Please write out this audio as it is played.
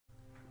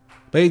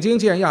北京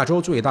建亚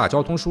洲最大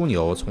交通枢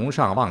纽，从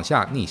上往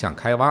下逆向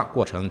开挖，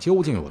过程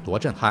究竟有多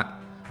震撼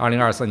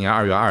？2024年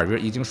2月2日，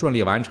已经顺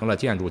利完成了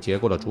建筑结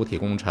构的主体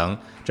工程，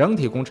整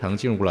体工程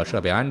进入了设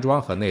备安装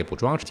和内部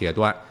装饰阶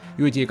段，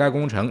预计该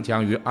工程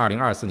将于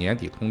2024年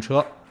底通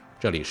车。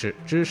这里是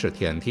知识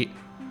TNT。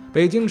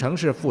北京城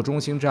市副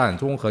中心站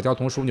综合交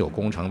通枢纽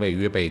工程位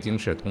于北京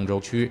市通州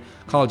区，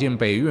靠近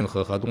北运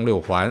河和东六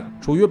环，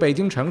处于北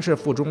京城市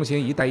副中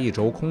心一带一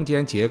轴空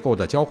间结构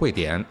的交汇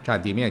点，占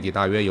地面积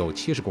大约有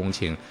70公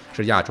顷，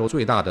是亚洲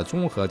最大的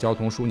综合交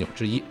通枢纽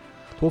之一。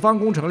土方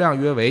工程量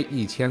约为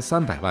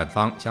1300万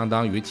方，相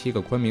当于7个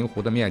昆明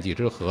湖的面积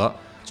之和，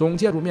总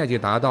建筑面积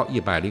达到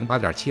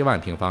108.7万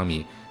平方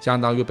米，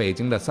相当于北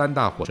京的3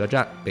大火车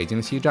站北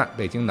京西站、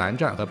北京南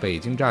站和北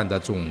京站的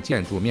总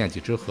建筑面积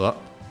之和。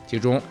其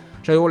中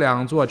设有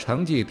2座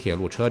城际铁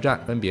路车站，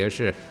分别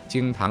是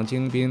京唐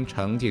京滨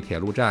城际铁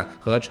路站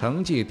和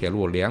城际铁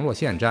路联络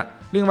线站。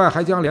另外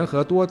还将联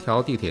合多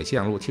条地铁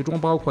线路，其中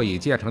包括已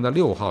建成的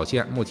6号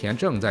线、目前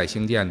正在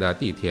兴建的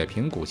地铁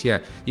平谷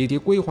线以及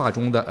规划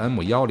中的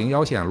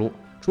M101线路。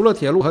除了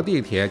铁路和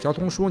地铁，交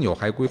通枢纽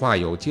还规划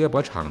有接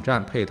驳场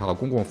站、配套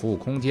公共服务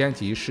空间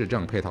及市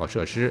政配套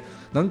设施，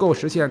能够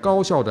实现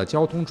高效的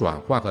交通转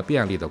换和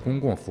便利的公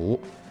共服务。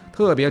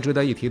特别值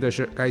得一提的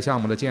是，该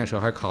项目的建设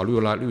还考虑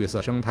了绿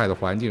色生态的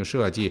环境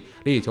设计，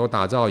力求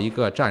打造一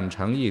个站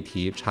城一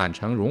体、产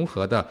城融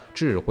合的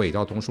智慧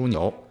交通枢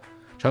纽。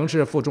城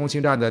市副中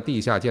心站的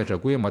地下建设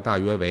规模大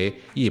约为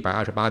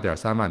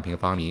128.3万平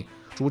方米，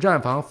主站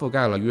房覆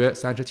盖了约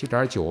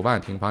37.9万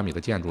平方米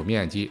的建筑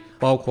面积，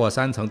包括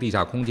3层地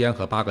下空间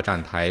和8个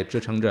站台，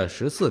支撑着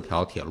14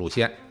条铁路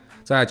线。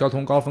在交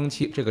通高峰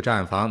期，这个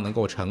站房能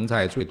够承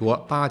载最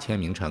多8000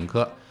名乘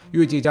客，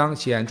预计将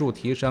显著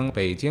提升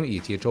北京以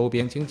及周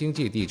边京津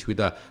冀地区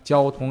的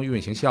交通运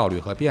行效率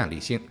和便利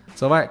性。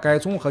此外，该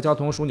综合交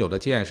通枢纽的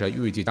建设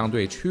预计将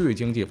对区域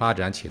经济发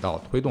展起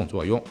到推动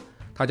作用。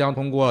它将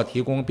通过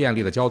提供便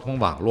利的交通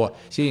网络，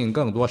吸引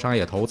更多商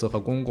业投资和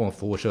公共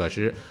服务设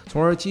施，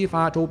从而激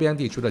发周边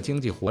地区的经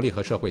济活力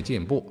和社会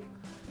进步。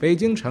北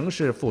京城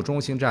市副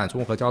中心站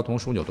综合交通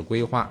枢纽的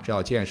规划是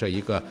要建设一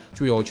个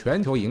具有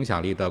全球影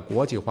响力的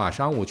国际化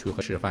商务区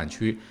和示范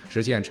区，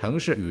实现城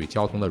市与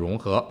交通的融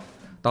合。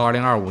到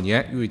2025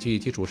年，预计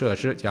基础设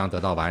施将得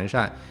到完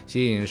善，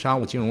吸引商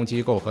务金融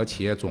机构和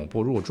企业总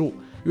部入驻。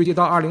预计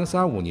到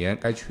2035年，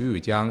该区域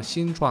将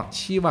新创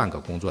7万个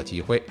工作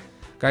机会。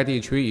该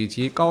地区以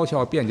及高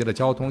效便捷的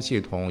交通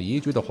系统、宜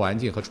居的环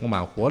境和充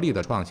满活力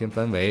的创新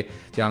氛围，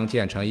将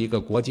建成一个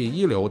国际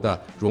一流的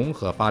融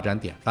合发展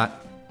典范。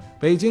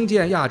北京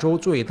建亚洲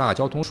最大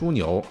交通枢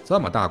纽，这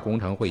么大工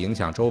程会影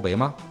响周围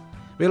吗？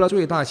为了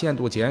最大限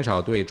度减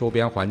少对周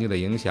边环境的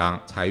影响，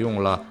采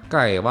用了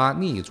盖挖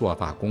逆做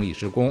法工艺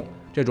施工。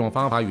这种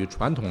方法与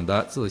传统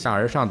的自下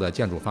而上的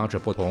建筑方式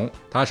不同，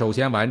它首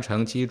先完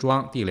成基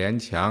桩、地连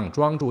墙、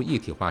桩柱一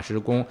体化施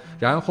工，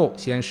然后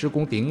先施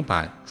工顶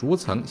板，逐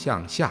层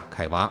向下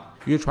开挖。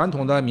与传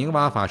统的明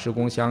挖法施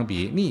工相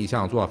比，逆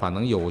向做法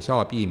能有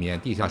效避免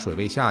地下水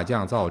位下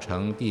降造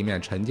成地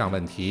面沉降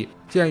问题。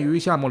鉴于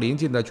项目临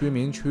近的居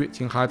民区、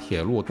京哈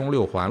铁路、东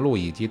六环路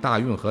以及大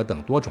运河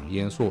等多种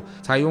因素，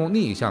采用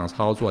逆向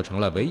操作成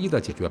了唯一的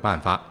解决办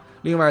法。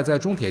另外，在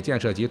中铁建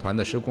设集团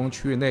的施工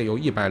区域内有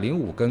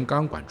105根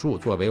钢管柱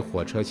作为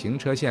火车行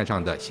车线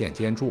上的线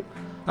间柱。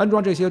安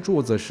装这些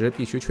柱子时，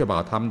必须确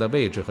保它们的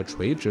位置和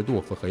垂直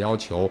度符合要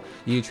求，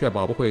以确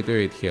保不会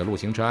对铁路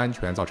行车安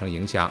全造成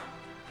影响。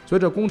随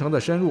着工程的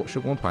深入，施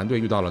工团队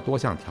遇到了多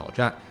项挑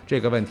战。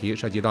这个问题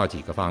涉及到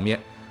几个方面，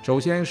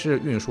首先是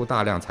运输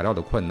大量材料的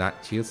困难，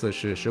其次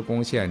是施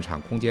工现场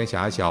空间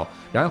狭小，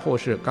然后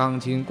是钢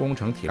筋工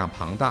程体量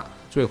庞大，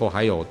最后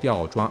还有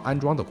吊装安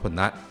装的困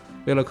难。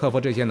为了克服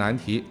这些难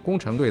题，工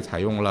程队采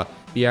用了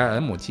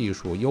BIM 技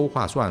术优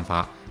化算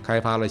法，开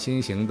发了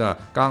新型的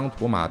钢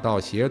土马道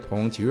协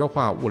同集约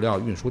化物料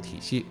运输体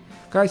系。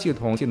该系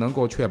统既能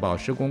够确保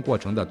施工过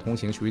程的通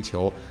行需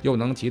求，又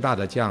能极大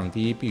地降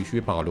低必须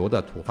保留的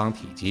土方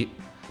体积。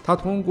它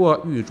通过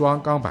预装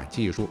钢板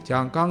技术，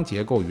将钢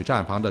结构与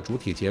站房的主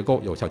体结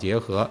构有效结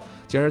合，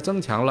进而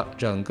增强了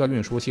整个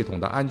运输系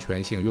统的安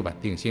全性与稳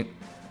定性。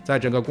在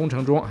整个工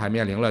程中，还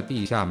面临了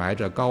地下埋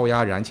着高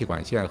压燃气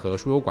管线和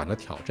输油管的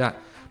挑战，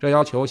这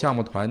要求项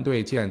目团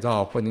队建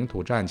造混凝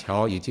土栈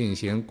桥以进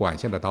行管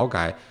线的导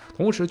改，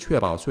同时确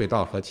保隧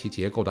道和其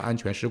结构的安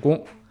全施工。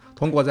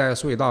通过在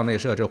隧道内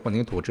设置混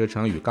凝土支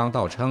撑与钢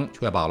道撑，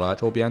确保了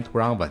周边土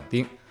壤稳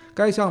定。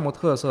该项目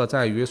特色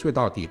在于隧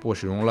道底部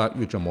使用了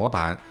预制模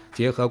板，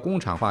结合工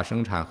厂化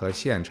生产和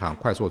现场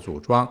快速组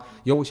装，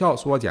有效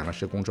缩减了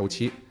施工周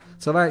期。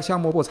此外，项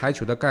目部采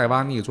取的盖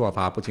挖逆做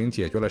法不仅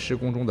解决了施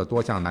工中的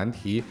多项难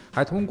题，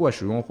还通过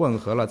使用混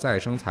合了再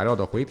生材料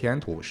的回填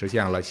土，实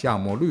现了项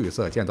目绿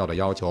色建造的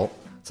要求。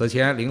此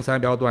前03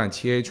标段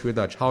7A 区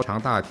的超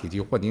长大体积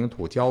混凝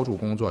土浇筑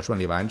工作顺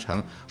利完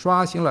成，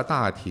刷新了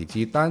大体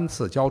积单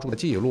次浇筑的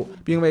记录，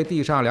并为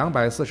地上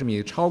240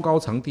米超高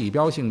层地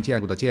标性建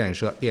筑的建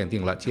设奠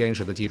定了坚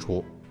实的基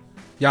础。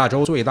亚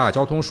洲最大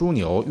交通枢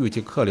纽预计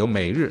客流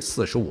每日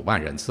45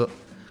万人次。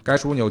该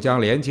枢纽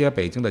将连接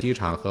北京的机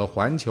场和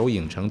环球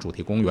影城主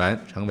题公园，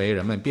成为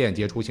人们便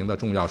捷出行的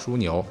重要枢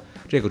纽。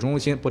这个中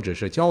心不只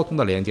是交通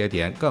的连接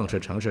点，更是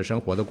城市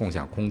生活的共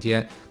享空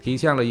间，体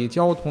现了以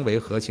交通为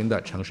核心的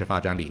城市发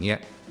展理念。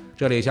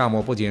这类项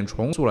目不仅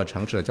重塑了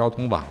城市的交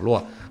通网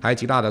络，还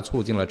极大地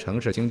促进了城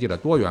市经济的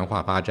多元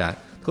化发展，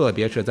特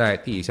别是在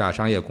地下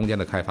商业空间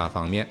的开发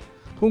方面。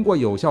通过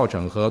有效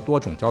整合多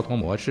种交通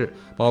模式，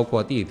包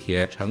括地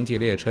铁、城际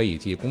列车以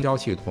及公交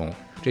系统，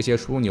这些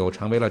枢纽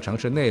成为了城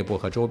市内部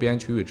和周边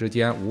区域之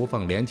间无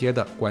缝连接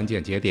的关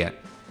键节点。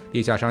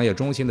地下商业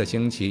中心的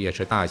兴起也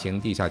是大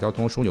型地下交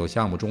通枢纽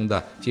项目中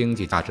的经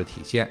济价值体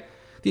现。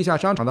地下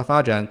商场的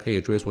发展可以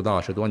追溯到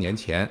10多年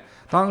前，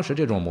当时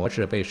这种模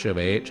式被视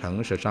为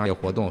城市商业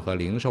活动和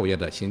零售业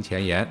的新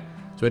前沿。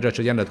随着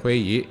时间的推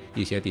移，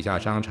一些地下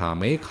商场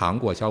没扛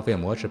过消费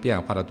模式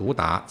变化的毒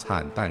打，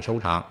惨淡收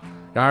场。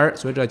然而，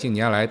随着近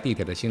年来地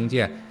铁的兴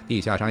建，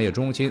地下商业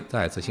中心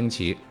再次兴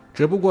起。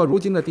只不过，如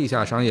今的地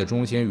下商业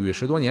中心与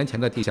10多年前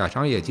的地下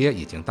商业街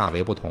已经大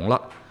为不同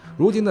了。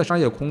如今的商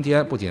业空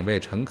间不仅为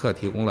乘客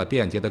提供了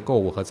便捷的购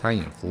物和餐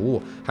饮服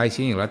务，还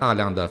吸引了大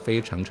量的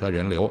非乘车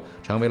人流，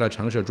成为了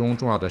城市中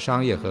重要的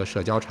商业和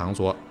社交场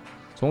所。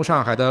从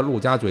上海的陆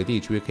家嘴地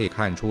区可以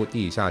看出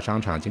地下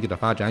商场经济的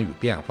发展与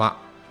变化。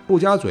陆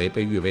家嘴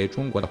被誉为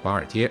中国的华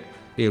尔街。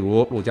例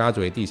如，陆家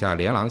嘴地下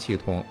连廊系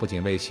统不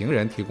仅为行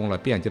人提供了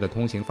便捷的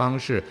通行方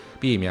式，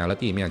避免了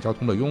地面交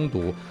通的拥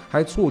堵，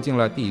还促进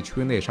了地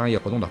区内商业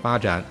活动的发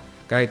展。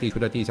该地区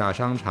的地下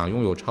商场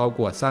拥有超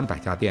过300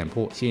家店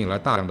铺，吸引了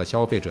大量的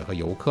消费者和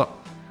游客。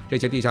这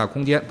些地下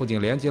空间不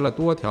仅连接了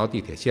多条地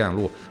铁线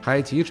路，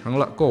还集成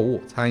了购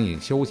物、餐饮、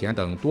休闲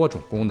等多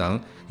种功能，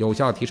有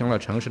效提升了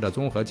城市的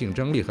综合竞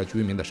争力和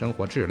居民的生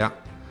活质量。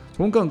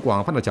从更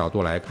广泛的角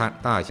度来看，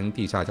大型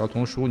地下交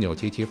通枢纽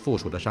及其附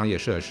属的商业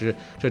设施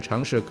是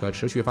城市可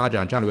持续发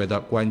展战略的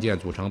关键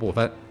组成部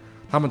分。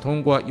他们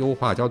通过优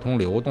化交通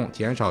流动、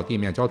减少地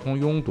面交通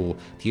拥堵、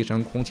提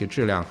升空气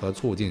质量和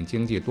促进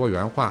经济多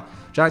元化，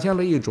展现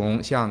了一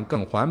种向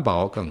更环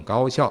保、更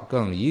高效、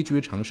更宜居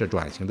城市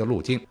转型的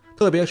路径。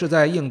特别是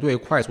在应对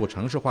快速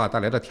城市化带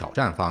来的挑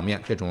战方面，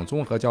这种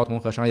综合交通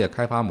和商业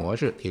开发模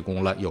式提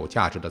供了有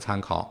价值的参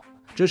考。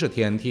知识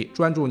TNT，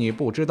专注你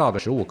不知道的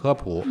实务科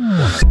普，我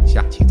们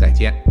下期再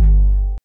见。